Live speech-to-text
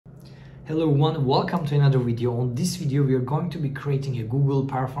Hello everyone, welcome to another video. On this video we are going to be creating a Google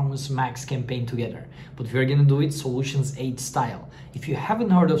Performance Max campaign together, but we're going to do it Solutions 8 style. If you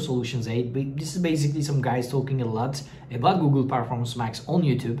haven't heard of Solutions 8, this is basically some guys talking a lot about Google Performance Max on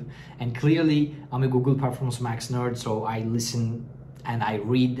YouTube, and clearly I'm a Google Performance Max nerd, so I listen and I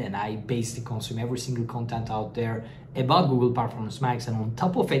read and I basically consume every single content out there about Google Performance Max. And on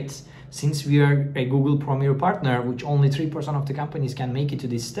top of it, since we are a Google Premier partner, which only 3% of the companies can make it to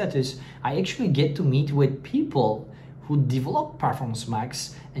this status, I actually get to meet with people who develop Performance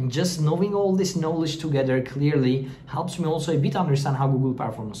Max, and just knowing all this knowledge together clearly helps me also a bit understand how Google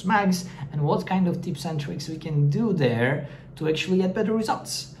Performance Max and what kind of tips and tricks we can do there to actually get better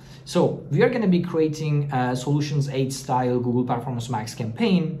results. So we are going to be creating a Solutions 8 style Google Performance Max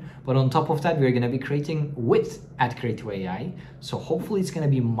campaign, but on top of that, we're going to be creating with AdCreative.ai. So hopefully it's going to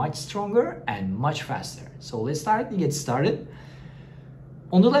be much stronger and much faster. So let's get started.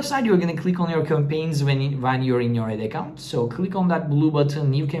 On the left side, you're going to click on your campaigns when you're in your ad account. So click on that blue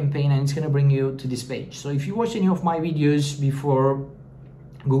button, new campaign, and it's going to bring you to this page. So if you watched any of my videos before,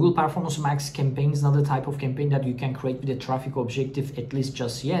 Google Performance Max campaign is not the type of campaign that you can create with a traffic objective, at least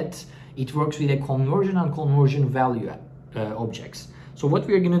just yet. It works with a conversion and conversion value objects. So what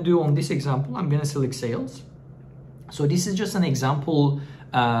we're going to do on this example, I'm going to select sales. So this is just an example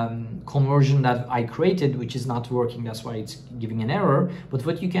conversion that I created, which is not working. That's why it's giving an error. But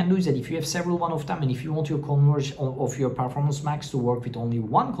what you can do is that if you have several one of them, and if you want your conversion of your Performance Max to work with only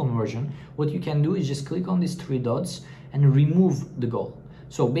one conversion, what you can do is just click on these three dots and remove the goal.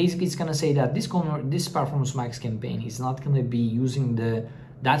 So basically it's going to say that this Performance Max campaign is not going to be using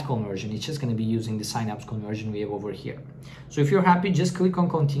that conversion. It's just going to be using the signups conversion we have over here. So if you're happy, just click on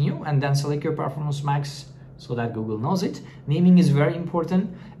continue and then select your Performance Max so that Google knows it. Naming is very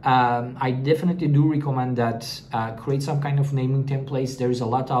important. I definitely do recommend that create some kind of naming templates. There is a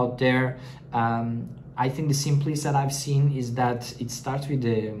lot out there. I think the simplest that I've seen is that it starts with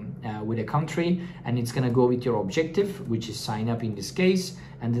a country, and it's going to go with your objective, which is sign up in this case,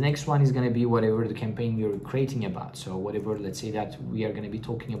 and the next one is going to be whatever the campaign you're creating about. So whatever, let's say that we are going to be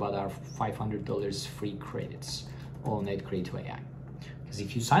talking about our $500 free credits on Adcreative.ai, because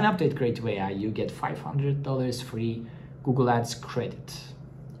if you sign up to Adcreative.ai, you get $500 free Google Ads credit.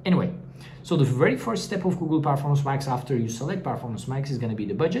 Anyway, so the very first step of Google Performance Max after you select Performance Max is going to be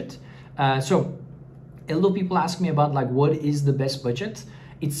the budget. So a lot of people ask me about like what is the best budget.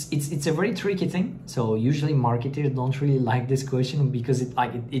 It's a very tricky thing. So usually marketers don't really like this question because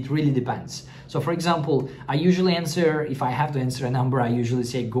it really depends. So for example, I usually answer, if I have to answer a number, I usually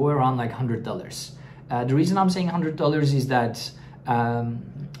say go around like $100. The reason I'm saying $100 is that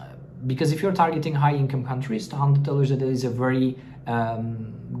because if you're targeting high income countries, $100 a day is a very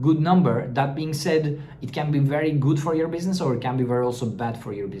good number. That being said, it can be very good for your business, or it can be very also bad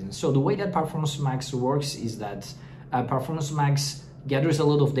for your business. So the way that Performance Max works is that Performance Max gathers a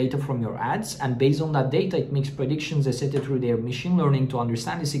lot of data from your ads, and based on that data, it makes predictions, etc., through their machine learning to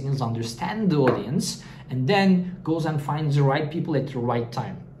understand the signals, understand the audience, and then goes and finds the right people at the right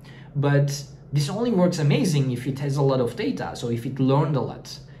time. But this only works amazing if it has a lot of data, so if it learned a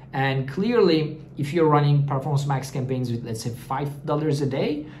lot. And clearly, if you're running Performance Max campaigns with, let's say, $5 a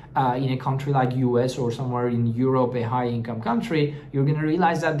day in a country like US or somewhere in Europe, a high income country, you're going to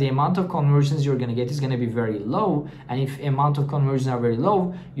realize that the amount of conversions you're going to get is going to be very low. And if the amount of conversions are very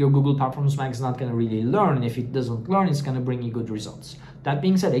low, your Google Performance Max is not going to really learn. And if it doesn't learn, it's going to bring you good results. That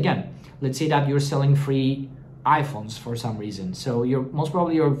being said, again, let's say that you're selling free iPhones for some reason. So most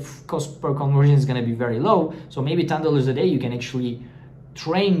probably your cost per conversion is going to be very low. So maybe $10 a day, you can actually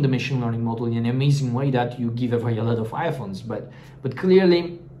train the machine learning model in an amazing way that you give away a lot of iPhones. But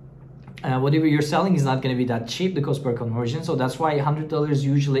clearly, whatever you're selling is not going to be that cheap, the cost per conversion. So that's why $100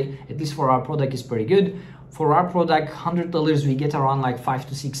 usually, at least for our product, is pretty good. For our product, $100, we get around like 5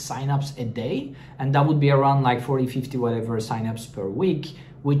 to 6 signups a day, and that would be around like 40, 50, whatever signups per week,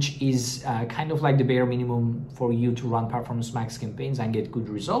 which is kind of like the bare minimum for you to run Performance Max campaigns and get good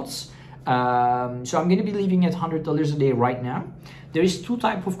results. So I'm going to be leaving at $100 a day right now. There is two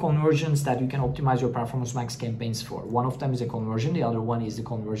types of conversions that you can optimize your Performance Max campaigns for. One of them is a conversion, the other one is the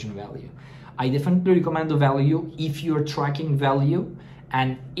conversion value. I definitely recommend the value if you're tracking value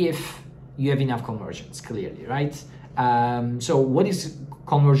and if you have enough conversions, clearly, right? So what is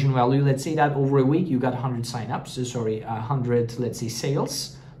conversion value? Let's say that over a week you got 100 signups, 100, let's say,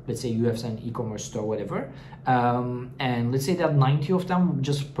 sales. Let's say you have an e-commerce store, whatever, and let's say that 90 of them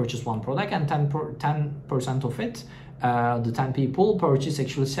just purchase one product, and 10% of it, the 10 people purchase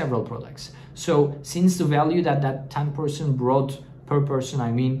actually several products. So since the value that 10% brought per person,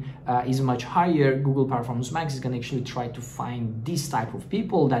 I mean, is much higher, Google Performance Max is going to actually try to find this type of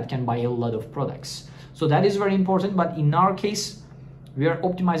people that can buy a lot of products. So that is very important. But in our case, we are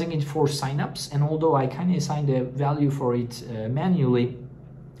optimizing it for signups, and although I kind of assign the value for it manually,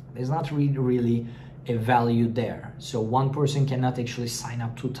 there's not really a value there. So one person cannot actually sign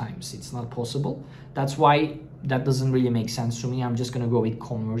up 2 times. It's not possible. That's why that doesn't really make sense to me. I'm just going to go with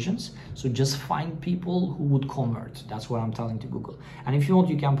conversions. So just find people who would convert. That's what I'm telling to Google. And if you want,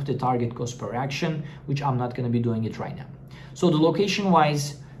 you can put a target cost per action, which I'm not going to be doing it right now. So the location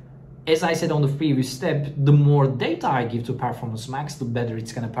wise, as I said on the previous step, the more data I give to Performance Max, the better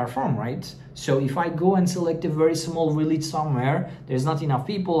it's going to perform, right? So if I go and select a very small village somewhere, there's not enough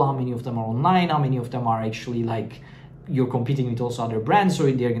people, how many of them are online, how many of them are actually like you're competing with also other brands, so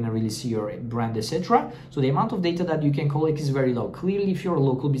they're going to really see your brand, etc. So the amount of data that you can collect is very low. Clearly, if you're a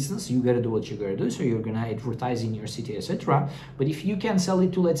local business, you got to do what you got to do, so you're going to advertise in your city, etc. But if you can sell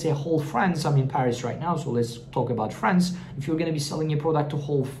it to, let's say, whole France, I'm in Paris right now, so let's talk about France. If you're going to be selling a product to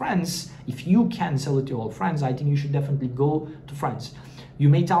whole France, if you can sell it to whole France, I think you should definitely go to France. You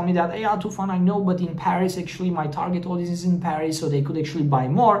may tell me that, hey, Tufan, I know, but in Paris, actually, my target audience is in Paris, so they could actually buy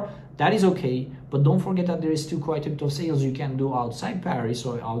more. That is okay, but don't forget that there is still quite a bit of sales you can do outside Paris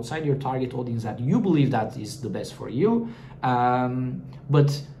or outside your target audience that you believe that is the best for you.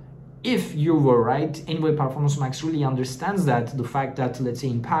 But if you were right, anyway, Performance Max really understands that the fact that, let's say,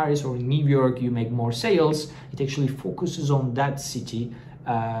 in Paris or in New York, you make more sales, it actually focuses on that city.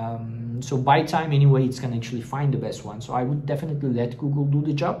 So by time, anyway, it's going to actually find the best one. So I would definitely let Google do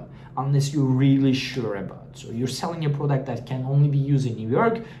the job unless you're really sure about it. So you're selling a product that can only be used in New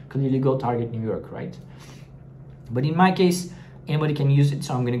York, clearly go target New York, right? But in my case, anybody can use it.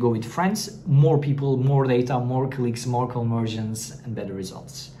 So I'm going to go with France, more people, more data, more clicks, more conversions, and better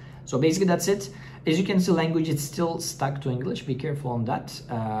results. So basically that's it. As you can see, language is still stuck to English. Be careful on that.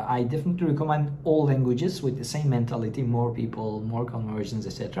 I definitely recommend all languages with the same mentality, more people, more conversions,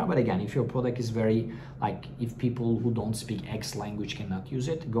 etc. But again, if your product is very, like, if people who don't speak X language cannot use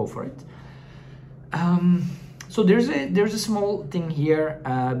it, go for it. So there's a small thing here.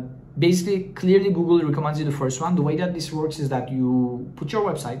 Basically, clearly Google recommends you the first one. The way that this works is that you put your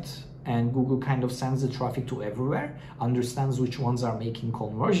website and Google kind of sends the traffic to everywhere, understands which ones are making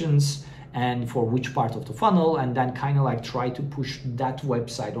conversions and for which part of the funnel, and then kind of like try to push that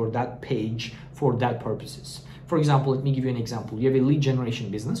website or that page for that purposes. For example, let me give you an example. You have a lead generation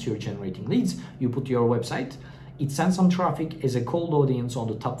business, you're generating leads, you put your website, it sends some traffic as a cold audience on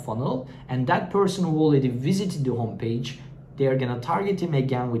the top funnel, and that person who already visited the homepage, they are gonna target him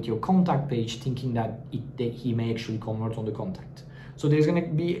again with your contact page, thinking that he may actually convert on the contact. So there's gonna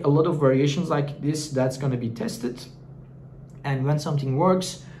be a lot of variations like this that's gonna be tested, and when something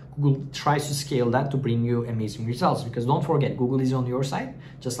works, Google tries to scale that to bring you amazing results, because don't forget, Google is on your side,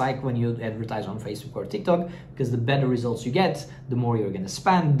 just like when you advertise on Facebook or TikTok, because the better results you get, the more you're going to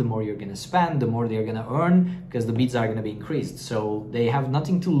spend, the more they're going to earn, because the bids are going to be increased. So they have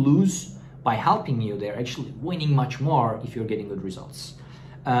nothing to lose by helping you. They're actually winning much more if you're getting good results.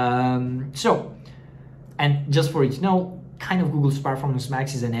 And just for you to know, kind of Google's Performance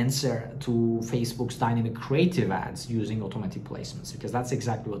Max is an answer to Facebook's dynamic creative ads using automatic placements, because that's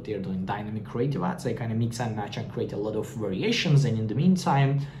exactly what they're doing. Dynamic creative ads, they kind of mix and match and create a lot of variations, and in the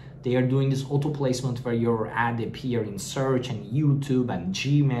meantime, they are doing this auto placement where your ad appear in search and YouTube and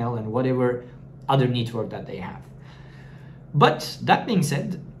Gmail and whatever other network that they have. But that being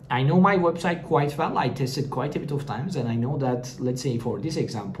said, I know my website quite well. I tested quite a bit of times, and I know that, let's say for this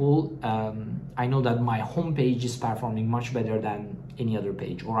example, I know that my homepage is performing much better than any other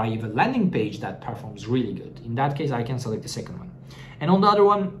page, or I have a landing page that performs really good. In that case, I can select the second one. And on the other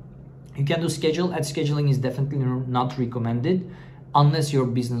one, you can do schedule. Ad scheduling is definitely not recommended unless your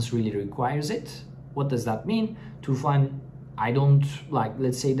business really requires it. What does that mean? To find, I don't like,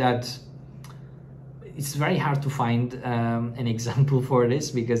 let's say that it's very hard to find an example for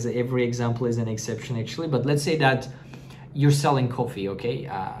this, because every example is an exception actually. But let's say that you're selling coffee, okay,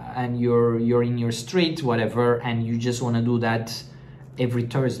 and you're in your street, whatever, and you just want to do that every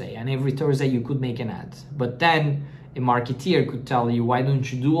Thursday, and every Thursday you could make an ad. But then a marketeer could tell you, why don't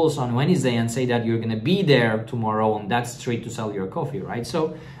you do also on Wednesday, and say that you're going to be there tomorrow on that street to sell your coffee, right?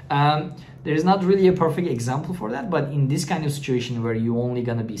 So there's not really a perfect example for that, but in this kind of situation where you're only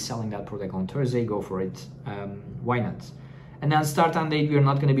going to be selling that product on Thursday, go for it. Why not? And then start and date, we're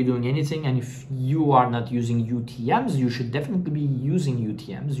not going to be doing anything. And if you are not using UTMs, you should definitely be using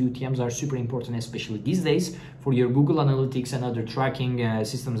UTMs. UTMs are super important, especially these days, for your Google Analytics and other tracking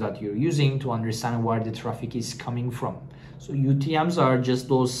systems that you're using to understand where the traffic is coming from. So UTMs are just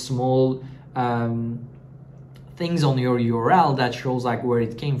those small things on your URL that shows like where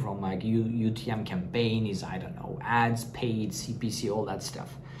it came from, like UTM campaign is, I don't know, ads, paid, CPC, all that stuff.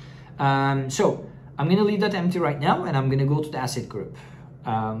 So I'm gonna leave that empty right now, and I'm gonna go to the asset group.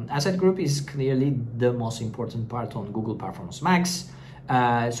 Asset group is clearly the most important part on Google Performance Max.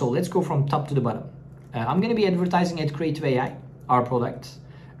 So let's go from top to the bottom. I'm gonna be advertising AdCreative.ai, our product.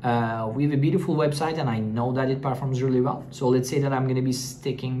 We have a beautiful website, and I know that it performs really well. So let's say that I'm gonna be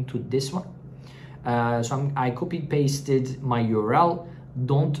sticking to this one. So I copied pasted my URL.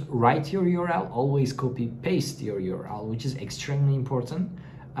 Don't write your URL, always copy paste your URL, which is extremely important,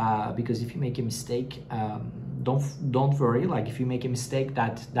 because if you make a mistake, don't worry, like if you make a mistake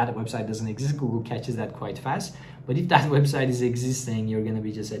that website doesn't exist, Google catches that quite fast. But if that website is existing, you're going to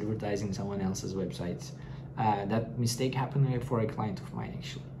be just advertising someone else's website. That mistake happened for a client of mine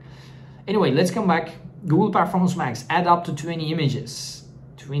actually. Anyway, let's come back. Google Performance Max, add up to 20 images,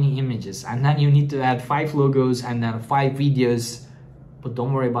 and then you need to add 5 logos and then 5 videos. But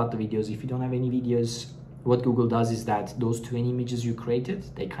don't worry about the videos. If you don't have any videos, what Google does is that those 20 images you created,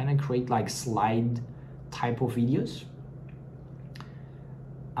 they kind of create like slide type of videos.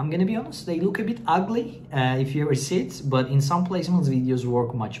 I'm gonna be honest, they look a bit ugly if you ever see it, but in some placements videos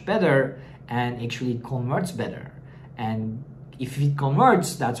work much better, and actually it converts better. And if it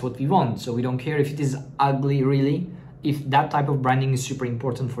converts, that's what we want. So we don't care if it is ugly really. If that type of branding is super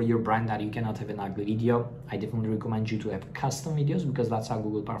important for your brand, that you cannot have an ugly video, I definitely recommend you to have custom videos, because that's how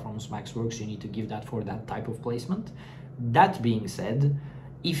Google Performance Max works. You need to give that for that type of placement. That being said,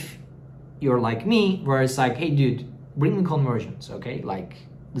 if you're like me, where it's like, hey dude, bring me conversions, okay? Like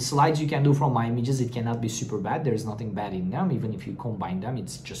the slides you can do from my images, it cannot be super bad. There's nothing bad in them. Even if you combine them,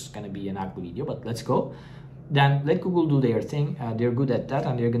 it's just gonna be an ugly video, but let's go. Then let Google do their thing. They're good at that,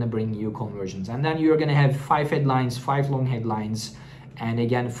 and they're gonna bring you conversions. And then you're gonna have 5 headlines, 5 long headlines, and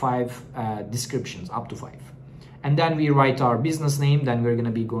again 5 descriptions, up to 5. And then we write our business name. Then we're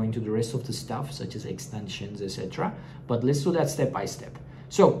gonna be going to the rest of the stuff, such as extensions, etc. But let's do that step by step.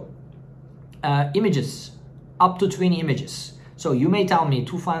 So images, up to 20 images. So you may tell me,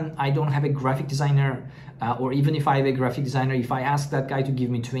 Tufan, I don't have a graphic designer, or even if I have a graphic designer, if I ask that guy to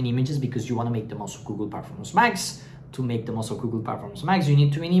give me 20 images because you want to make the most of Google Performance Max, to make the most of Google Performance Max, you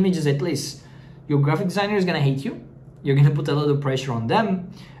need 20 images at least. Your graphic designer is going to hate you. You're going to put a lot of pressure on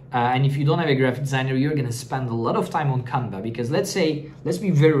them. And if you don't have a graphic designer, you're going to spend a lot of time on Canva, because let's be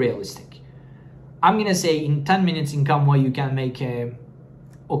very realistic. I'm going to say in 10 minutes in Canva, you can make a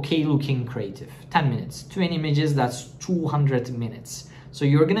okay looking creative. 10 minutes, 20 images, that's 200 minutes. So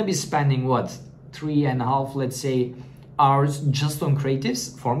you're going to be spending what? 3.5, let's say, hours just on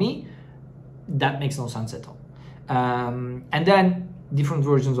creatives. For me, that makes no sense at all. And then different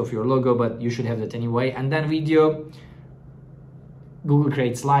versions of your logo, but you should have that anyway. And then video, Google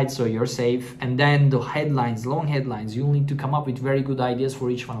creates slides, so you're safe. And then the headlines, long headlines, you'll need to come up with very good ideas for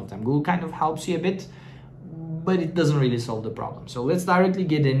each one of them. Google kind of helps you a bit, but it doesn't really solve the problem. So let's directly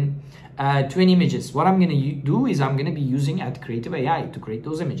get in. 20 images. What I'm going to do is I'm going to be using AdCreative.ai to create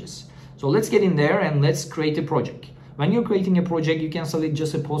those images. So let's get in there and let's create a project. When you're creating a project, you can select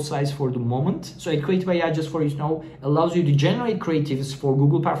just a post size for the moment. So AdCreative.ai, just for you to know, allows you to generate creatives for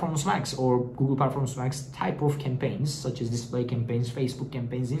Google Performance Max or Google Performance Max type of campaigns, such as display campaigns, Facebook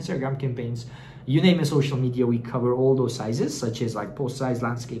campaigns, Instagram campaigns. You name a social media, we cover all those sizes, such as like post size,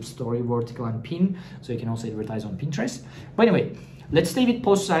 landscape, story, vertical, and pin. So you can also advertise on Pinterest. But anyway, let's stay with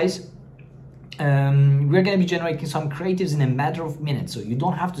post size. We're going to be generating some creatives in a matter of minutes. So you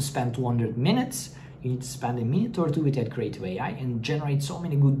don't have to spend 200 minutes. You need to spend a minute or two with AdCreative.ai and generate so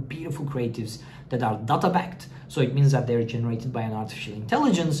many good, beautiful creatives that are data-backed. So it means that they're generated by an artificial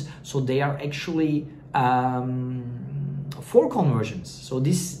intelligence. So they are actually for conversions. So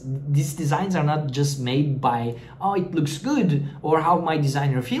these designs are not just made by, oh, it looks good, or how my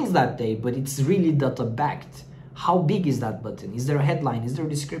designer feels that day, but it's really data-backed. How big is that button? Is there a headline? Is there a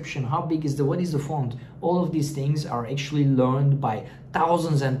description? How big is what is the font? All of these things are actually learned by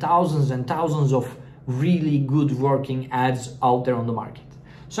thousands and thousands and thousands of really good working ads out there on the market.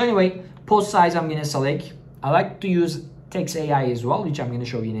 So anyway, post size I'm gonna select. I like to use text AI as well, which I'm gonna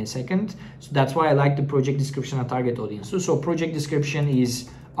show you in a second. So that's why I like the project description and target audience. So project description is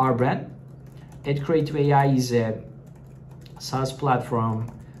our brand. AdCreative.ai is a SaaS platform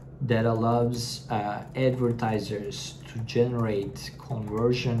that allows advertisers to generate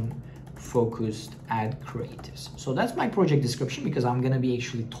conversion-focused ad creatives. So that's my project description, because I'm going to be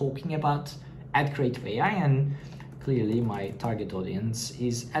actually talking about AdCreative.ai, and clearly my target audience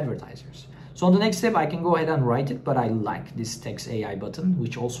is advertisers. So on the next step, I can go ahead and write it, but I like this text AI button,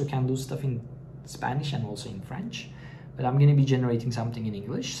 which also can do stuff in Spanish and also in French. but I'm going to be generating something in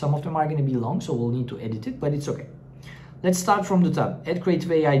English. Some of them are going to be long, so we'll need to edit it, but it's okay. Let's start from the top.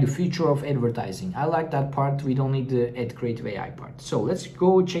 AdCreative.ai, the future of advertising. I like that part. We don't need the AdCreative.ai part. So let's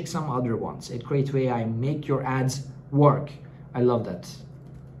go check some other ones. AdCreative.ai, make your ads work. I love that.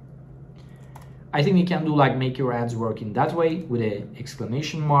 I think we can do like make your ads work in that way with an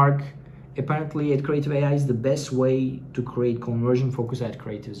exclamation mark. Apparently AdCreative.ai is the best way to create conversion focused ad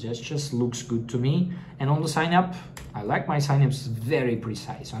creatives. Just looks good to me. And on the sign up, I like my sign ups very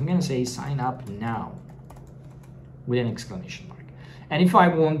precise. So I'm going to say sign up now with an exclamation mark. And if I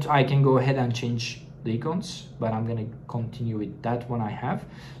want, I can go ahead and change the icons, but I'm going to continue with that one I have.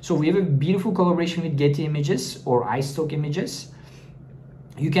 So we have a beautiful collaboration with Getty Images or iStock Images.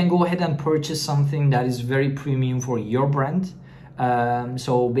 You can go ahead and purchase something that is very premium for your brand.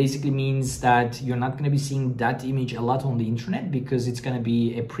 So basically means that you're not going to be seeing that image a lot on the internet because it's going to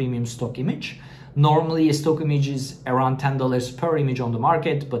be a premium stock image. Normally a stock image is around $10 per image on the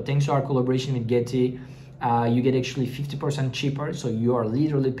market, but thanks to our collaboration with Getty, you get actually 50% cheaper. So you are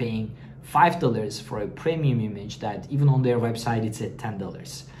literally paying $5 for a premium image that even on their website, it's at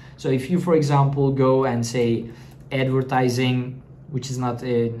 $10. So if you, for example, go and say advertising, which is not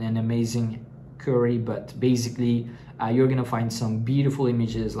an amazing query, but basically you're gonna find some beautiful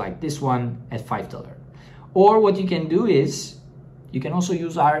images like this one at $5. Or what you can do is, you can also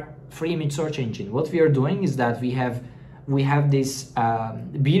use our free image search engine. What we are doing is that we have this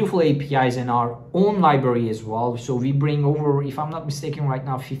beautiful APIs in our own library as well. So we bring over, if I'm not mistaken right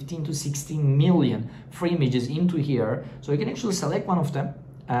now, 15 to 16 million free images into here. So you can actually select one of them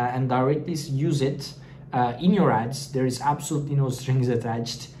and directly use it in your ads. There is absolutely no strings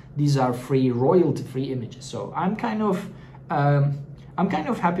attached. These are free, royalty-free images. So I'm kind of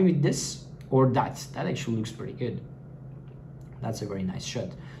happy with this or that. That actually looks pretty good. That's a very nice shot.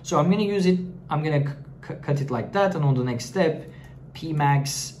 So I'm gonna use it. I'm gonna cut it like that, and on the next step,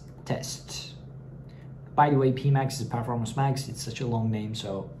 PMax test. By the way, PMax is Performance Max. It's such a long name,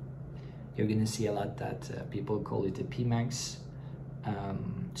 so you're gonna see a lot that people call it a PMax.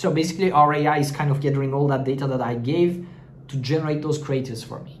 So basically, our AI is kind of gathering all that data that I gave to generate those creatives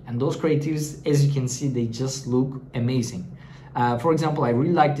for me. And those creatives, as you can see, they just look amazing. For example, I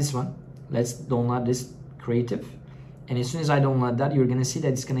really like this one. Let's download this creative. And as soon as I download that, you're gonna see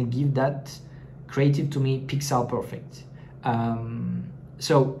that it's gonna give that creative to me pixel perfect.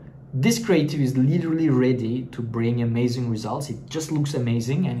 So this creative is literally ready to bring amazing results. It just looks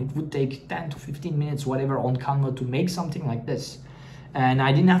amazing, and it would take 10 to 15 minutes, whatever, on Canva to make something like this. And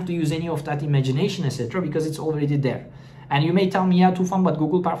I didn't have to use any of that imagination, etc., because it's already there. And you may tell me, yeah, Tufan, but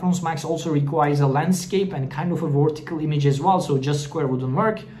Google Performance Max also requires a landscape and kind of a vertical image as well, so just square wouldn't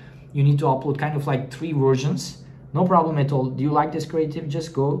work. You need to upload kind of like 3 versions. No problem at all. Do you like this creative?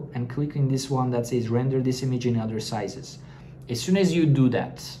 Just go and click in this one that says render this image in other sizes. As soon as you do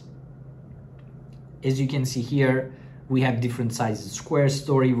that, as you can see here, we have different sizes: square,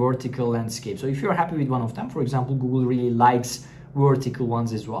 story, vertical, landscape. So if you're happy with one of them, for example, Google really likes vertical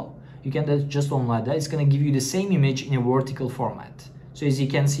ones as well, you can just download that. It's going to give you the same image in a vertical format. So as you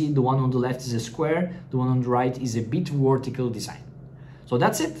can see, the one on the left is a square, the one on the right is a bit vertical design. So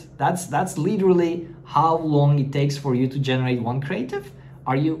that's it. That's literally how long it takes for you to generate one creative.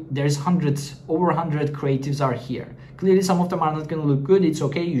 There's hundreds, over 100 creatives are here. Clearly some of them are not going to look good. It's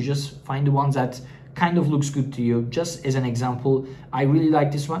okay. You just find the ones that kind of looks good to you. Just as an example, I really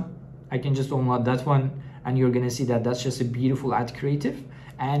like this one. I can just download that one, and you're going to see that that's just a beautiful ad creative.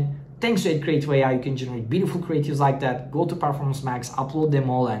 And thanks to AdCreative.ai, you can generate beautiful creatives like that. Go to Performance Max, upload them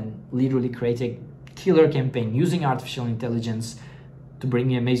all, and literally create a killer campaign using artificial intelligence to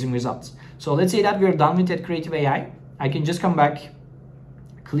bring you amazing results. So let's say that we're done with AdCreative.ai. I can just come back,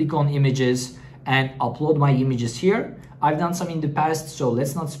 click on images, and upload my images here. I've done some in the past, so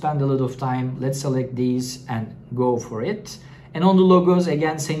let's not spend a lot of time. Let's select these and go for it. And on the logos,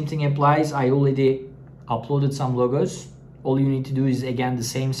 again, same thing applies. I already uploaded some logos. All you need to do is, again, the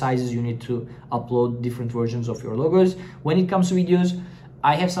same sizes. You need to upload different versions of your logos. When it comes to videos,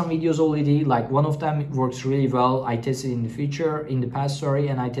 I have some videos already, like one of them works really well. I tested in the past,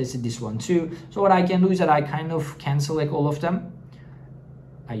 and I tested this one too. So what I can do is that I kind of can select all of them.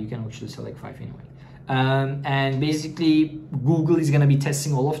 You can actually select 5 anyway. And basically Google is going to be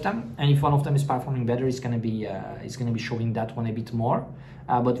testing all of them, and if one of them is performing better, it's going to be showing that one a bit more.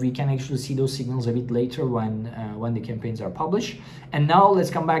 But we can actually see those signals a bit later when the campaigns are published. And now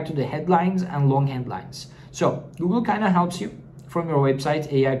let's come back to the headlines and long headlines. So Google kind of helps you from your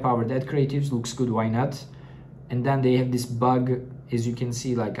website. AI powered ad creatives looks good, why not? And then they have this bug, as you can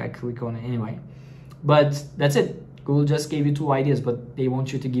see, like I click on it anyway. But that's it. Google just gave you 2 ideas, but they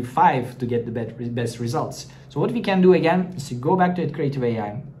want you to give 5 to get the best results. So what we can do again is to go back to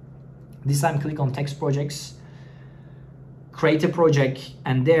Adcreative.ai. This time click on text projects, create a project,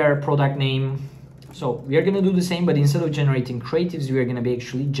 and there product name. So we are going to do the same, but instead of generating creatives, we are going to be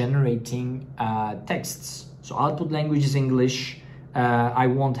actually generating texts. So output language is English. I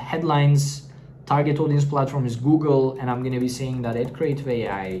want headlines. Target audience platform is Google, and I'm going to be saying that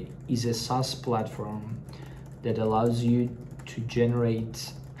Adcreative.ai is a SaaS platform that allows you to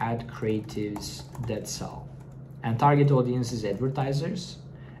generate ad creatives that sell. And target audience is advertisers,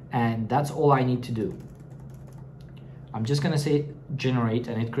 and that's all I need to do. I'm just going to say generate,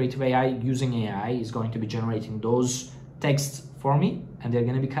 and Adcreative.ai using AI is going to be generating those texts for me, and they're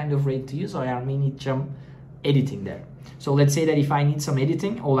going to be kind of ready to use. So I may need some editing there. So let's say that if I need some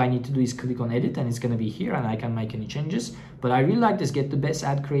editing, all I need to do is click on edit, and it's going to be here, and I can make any changes. But I really like this: get the best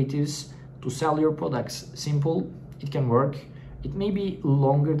ad creatives to sell your products. Simple, it can work. It may be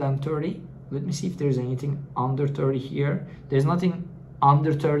longer than 30. Let me see if there's anything under 30 here. There's nothing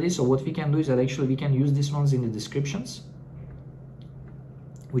under 30, so what we can do is that actually we can use these ones in the descriptions,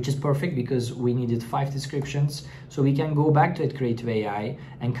 which is perfect because we needed 5 descriptions. So we can go back to Adcreative.ai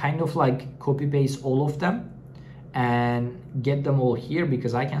and kind of like copy paste all of them and get them all here,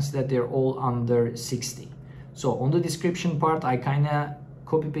 because I can see that they're all under 60. So on the description part, I kind of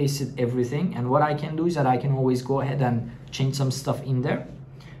copy pasted everything, and what I can do is that I can always go ahead and change some stuff in there.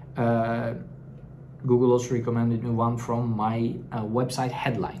 Google also recommended me one from my website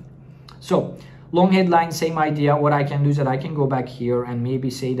headline. So long headline, same idea. What I can do is that I can go back here and maybe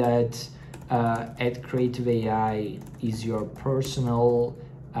say that Adcreative.ai is your personal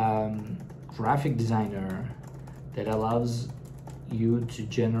graphic designer that allows you to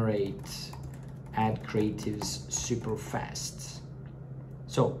generate ad creatives super fast.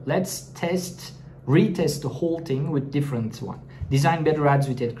 So let's retest the whole thing with different one. Design better ads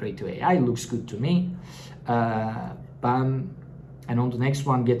with Adcreative.ai, looks good to me. Bam. And on the next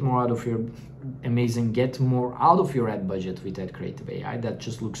one, get more out of your ad budget with Adcreative.ai. That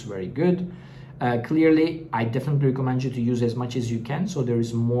just looks very good. Clearly, I definitely recommend you to use as much as you can, so there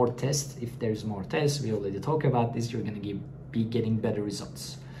is more tests. If there is more tests, we already talked about this, you're going to be getting better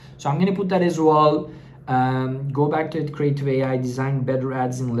results. So I'm going to put that as well. Go back to Adcreative.ai, design better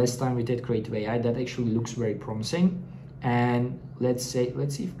ads in less time with Adcreative.ai. That actually looks very promising. And let's see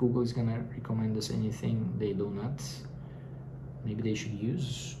if Google is going to recommend us anything. They do not. Maybe they should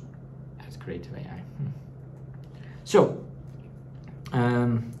use Adcreative.ai. So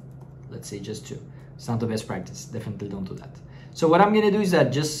let's say just 2. It's not the best practice. Definitely don't do that. So what I'm going to do is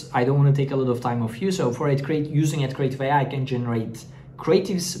that I don't want to take a lot of time off you. So for using Adcreative.ai, I can generate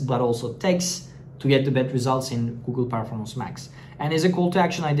creatives, but also text to get the best results in Google Performance Max. And as a call to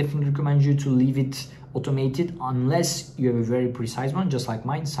action, I definitely recommend you to leave it automated unless you have a very precise one, just like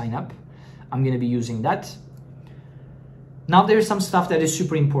mine, sign up. I'm going to be using that. Now there's some stuff that is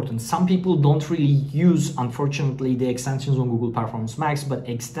super important. Some people don't really use, unfortunately, the extensions on Google Performance Max, but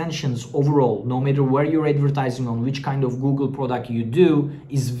extensions overall, no matter where you're advertising on, which kind of Google product you do,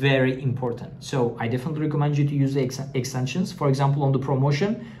 is very important. So I definitely recommend you to use the extensions. For example, on the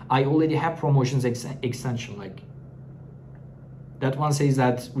promotion, I already have promotions extension. Like that one says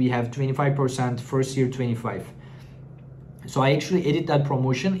that we have 25%, first year 25. So I actually edit that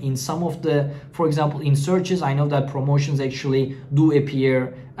promotion in some of the, for example, in searches, I know that promotions actually do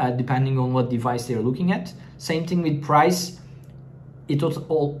appear depending on what device they're looking at. Same thing with price. It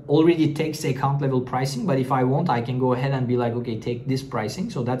already takes the account level pricing, but if I want, I can go ahead and be like, okay, take this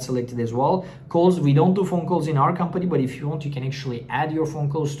pricing. So that's selected as well. Calls, we don't do phone calls in our company, but if you want, you can actually add your phone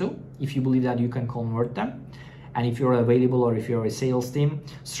calls too, if you believe that you can convert them. And if you're available or if you're a sales team.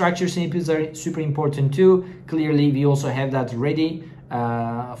 Structure snippets are super important too. Clearly, we also have that ready.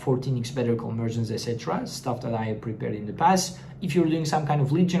 14x better conversions, etc. Stuff that I have prepared in the past. If you're doing some kind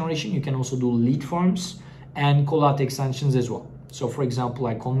of lead generation, you can also do lead forms and call out extensions as well. So for example,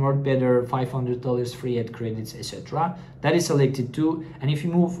 I convert better, $500 free ad credits, etc. That is selected too. And if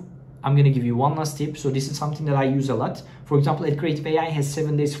you move, I'm going to give you one last tip. So this is something that I use a lot. For example, Adcreative.ai has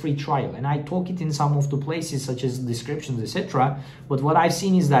 7 days free trial, and I talk it in some of the places such as descriptions, etc. But what I've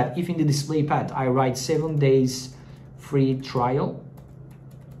seen is that if in the display pad I write 7 days free trial,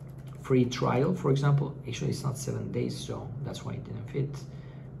 for example, actually it's not 7 days, so that's why it didn't fit.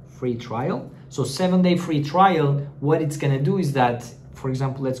 Free trial. So 7-day free trial, what it's going to do is that, for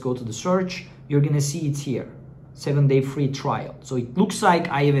example, let's go to the search. You're going to see it here. 7-day free trial. So it looks like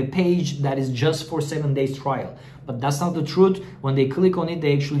I have a page that is just for 7 days trial, but that's not the truth. When they click on it,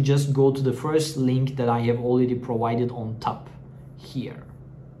 they actually just go to the first link that I have already provided on top here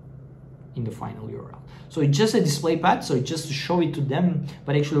in the final URL. So it's just a display pad, so it's just to show it to them,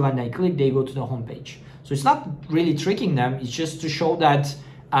 but actually when they click, they go to the home page. So it's not really tricking them, it's just to show that,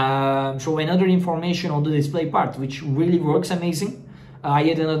 show another information on the display part, which really works amazing. I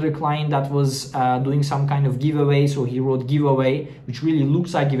had another client that was doing some kind of giveaway, so he wrote giveaway, which really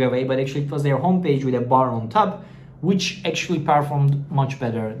looks like giveaway, but actually it was their homepage with a bar on top, which actually performed much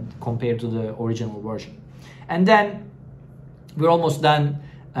better compared to the original version. And then we're almost done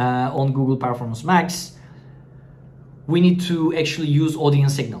on Google Performance Max. We need to actually use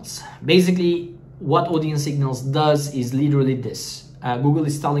audience signals. Basically, what audience signals does is literally this. Google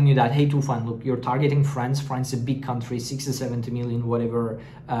is telling you that, hey Tufan, look, you're targeting France. France is a big country, 60, 70 million, whatever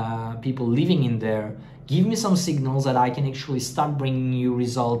people living in there. Give me some signals that I can actually start bringing you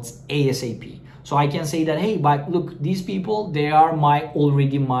results ASAP. So I can say that, hey, but look, these people, they are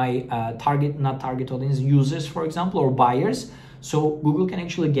already my not target audience, users, for example, or buyers. So Google can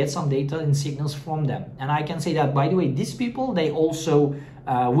actually get some data and signals from them. And I can say that, by the way, these people, they also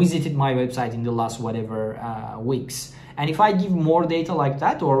visited my website in the last whatever weeks. And if I give more data like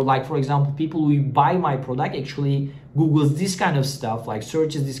that, or like, for example, people who buy my product actually Googles this kind of stuff, like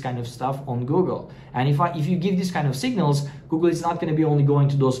searches this kind of stuff on Google. And if you give this kind of signals, Google is not going to be only going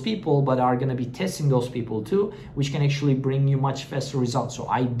to those people, but are going to be testing those people too, which can actually bring you much faster results. So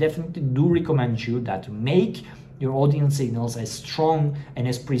I definitely do recommend you that to make your audience signals as strong and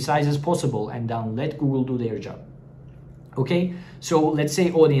as precise as possible, and then let Google do their job. Okay, so let's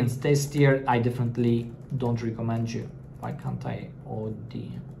say audience test here. I definitely don't recommend you. Why can't I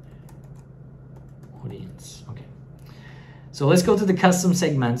audience? Okay. So let's go to the custom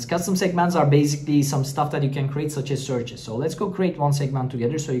segments. Custom segments are basically some stuff that you can create, such as searches. So let's go create one segment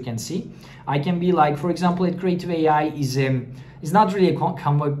together so you can see. I can be like, for example, AdCreative.ai is not really a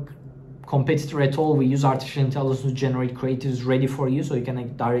Canva competitor at all. We use artificial intelligence to generate creatives ready for you, so you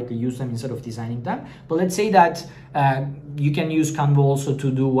can directly use them instead of designing them. But let's say that you can use Canva also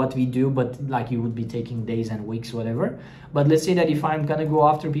to do what we do, but like you would be taking days and weeks, whatever. But let's say that if I'm gonna go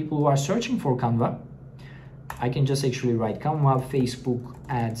after people who are searching for Canva, I can just actually write Canva, Facebook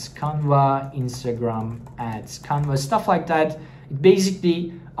ads, Canva, Instagram ads, Canva, stuff like that.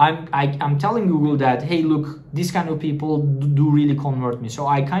 Basically, I'm telling Google that, hey, look, these kind of people do really convert me. So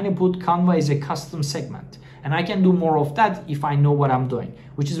I kind of put Canva as a custom segment, and I can do more of that if I know what I'm doing,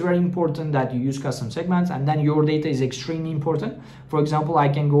 which is very important that you use custom segments. And then your data is extremely important. For example, I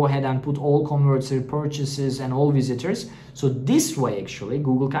can go ahead and put all converts, purchases, and all visitors. So this way, actually,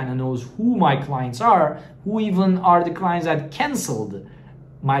 Google kind of knows who my clients are, who even are the clients that canceled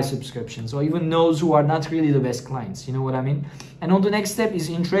my subscription, so even knows who are not really the best clients, you know what I mean? And on the next step is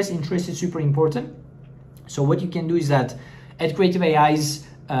interest. Interest is super important. So what you can do is that AdCreative.ai's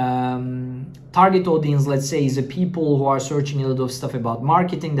target audience, let's say, is the people who are searching a lot of stuff about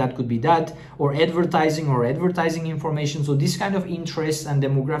marketing. That could be that, or advertising information. So this kind of interests and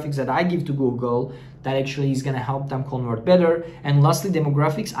demographics that I give to Google, that actually is going to help them convert better. And lastly,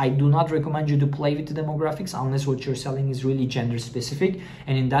 demographics. I do not recommend you to play with the demographics unless what you're selling is really gender specific.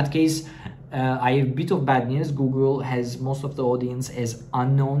 And in that case, I have a bit of bad news. Google has most of the audience as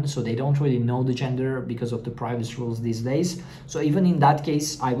unknown, so they don't really know the gender because of the privacy rules these days. So even in that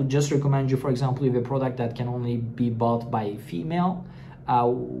case, I would just recommend you, for example, you have a product that can only be bought by a female,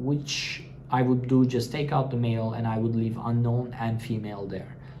 which I would do, just take out the male and I would leave unknown and female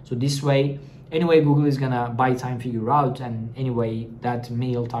there. So this way, anyway, Google is gonna by time figure out, and anyway, that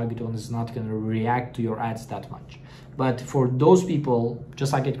male target audience is not gonna react to your ads that much. But for those people,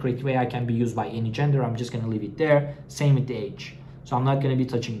 just like AdCreative.ai can be used by any gender, I'm just gonna leave it there. Same with the age. So I'm not gonna be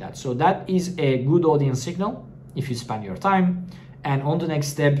touching that. So that is a good audience signal if you spend your time. And on the next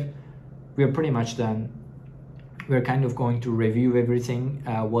step, we're pretty much done. We're kind of going to review everything,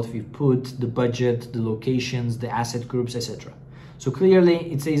 what we've put, the budget, the locations, the asset groups, etc. So clearly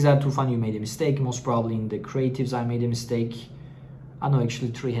it says that Tufan, you made a mistake. Most probably in the creatives, I made a mistake. I know,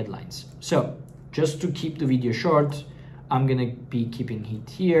 actually 3 headlines. So just to keep the video short, I'm gonna be keeping it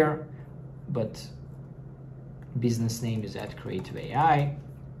here, but business name is AdCreative.ai.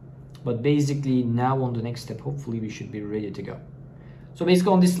 But basically now on the next step, hopefully we should be ready to go. So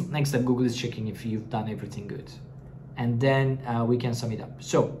basically on this next step, Google is checking if you've done everything good. And then we can sum it up.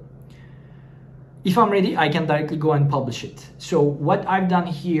 So if I'm ready, I can directly go and publish it. So what I've done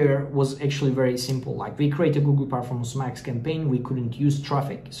here was actually very simple. Like, we created a Google Performance Max campaign. We couldn't use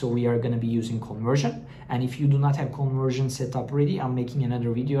traffic, so we are going to be using conversion. And if you do not have conversion set up ready, I'm making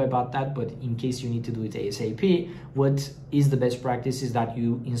another video about that. But in case you need to do it ASAP, what is the best practice is that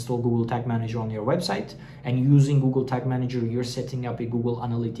you install Google Tag Manager on your website, and using Google Tag Manager, you're setting up a Google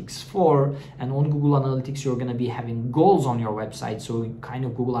Analytics 4, and on Google Analytics, you're going to be having goals on your website. So kind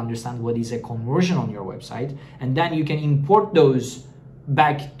of Google understand what is a conversion conversion on your website, and then you can import those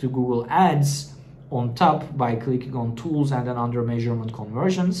back to Google Ads on top by clicking on tools and then under measurement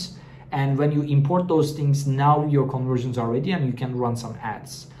conversions. And when you import those things, now your conversions are ready and you can run some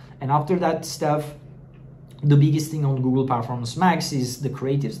ads. And after that stuff, the biggest thing on Google Performance Max is the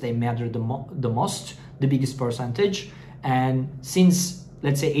creatives. They matter the most, the biggest percentage. And since,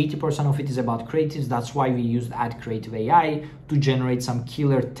 let's say, 80% of it is about creatives, that's why we used AdCreative.ai to generate some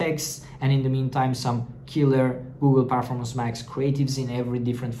killer text, and in the meantime, some killer Google Performance Max creatives in every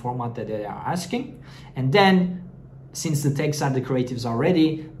different format that they are asking. And then, since the text and the creatives are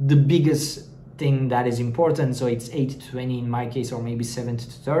ready, the biggest thing that is important, so it's 80-20 in my case, or maybe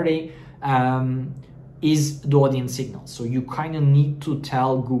 70-30, is the audience signal. So you kind of need to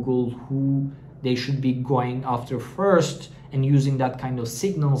tell Google who they should be going after first, and using that kind of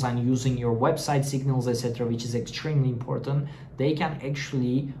signals and using your website signals, etc., which is extremely important, they can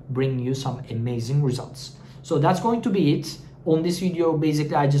actually bring you some amazing results. So that's going to be it on this video.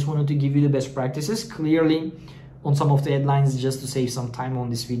 Basically, I just wanted to give you the best practices. Clearly, on some of the headlines, just to save some time on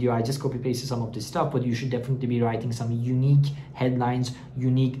this video, I just copy pasted some of this stuff, but you should definitely be writing some unique headlines,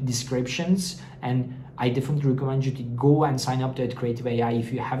 unique descriptions, and I definitely recommend you to go and sign up to Adcreative.ai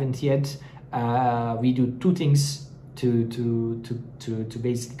if you haven't yet. We do two things to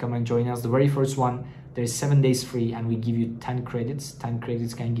basically come and join us. The very first one, there's 7 days free, and we give you 10 credits. 10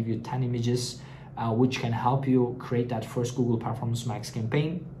 credits can give you 10 images, which can help you create that first Google Performance Max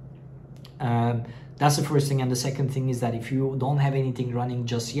campaign. That's the first thing. And the second thing is that if you don't have anything running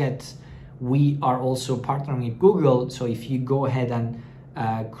just yet, we are also partnering with Google. So if you go ahead and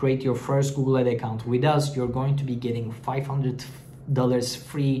create your first Google Ad account with us, you're going to be getting $500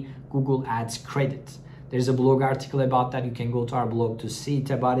 free Google Ads credit. There's a blog article about that. You can go to our blog to see it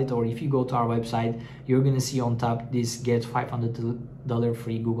about it, or if you go to our website, you're going to see on top this get $500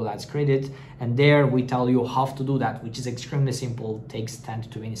 free Google Ads credit, and there we tell you how to do that, which is extremely simple, takes 10 to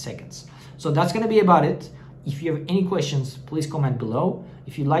 20 seconds. So that's going to be about it. If you have any questions, please comment below.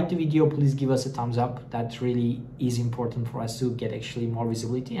 If you like the video, please give us a thumbs up. That really is important for us to get actually more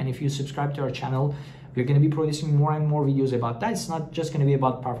visibility. And if you subscribe to our channel, we're going to be producing more and more videos about that. It's not just going to be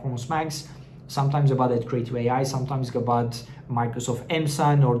about Performance Max, sometimes about Adcreative.ai, sometimes about Microsoft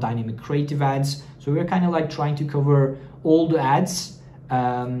MSAN or dynamic creative ads. So we're kind of like trying to cover all the ads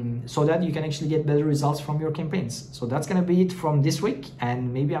so that you can actually get better results from your campaigns. So that's going to be it from this week,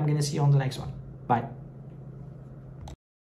 and maybe I'm going to see you on the next one. Bye.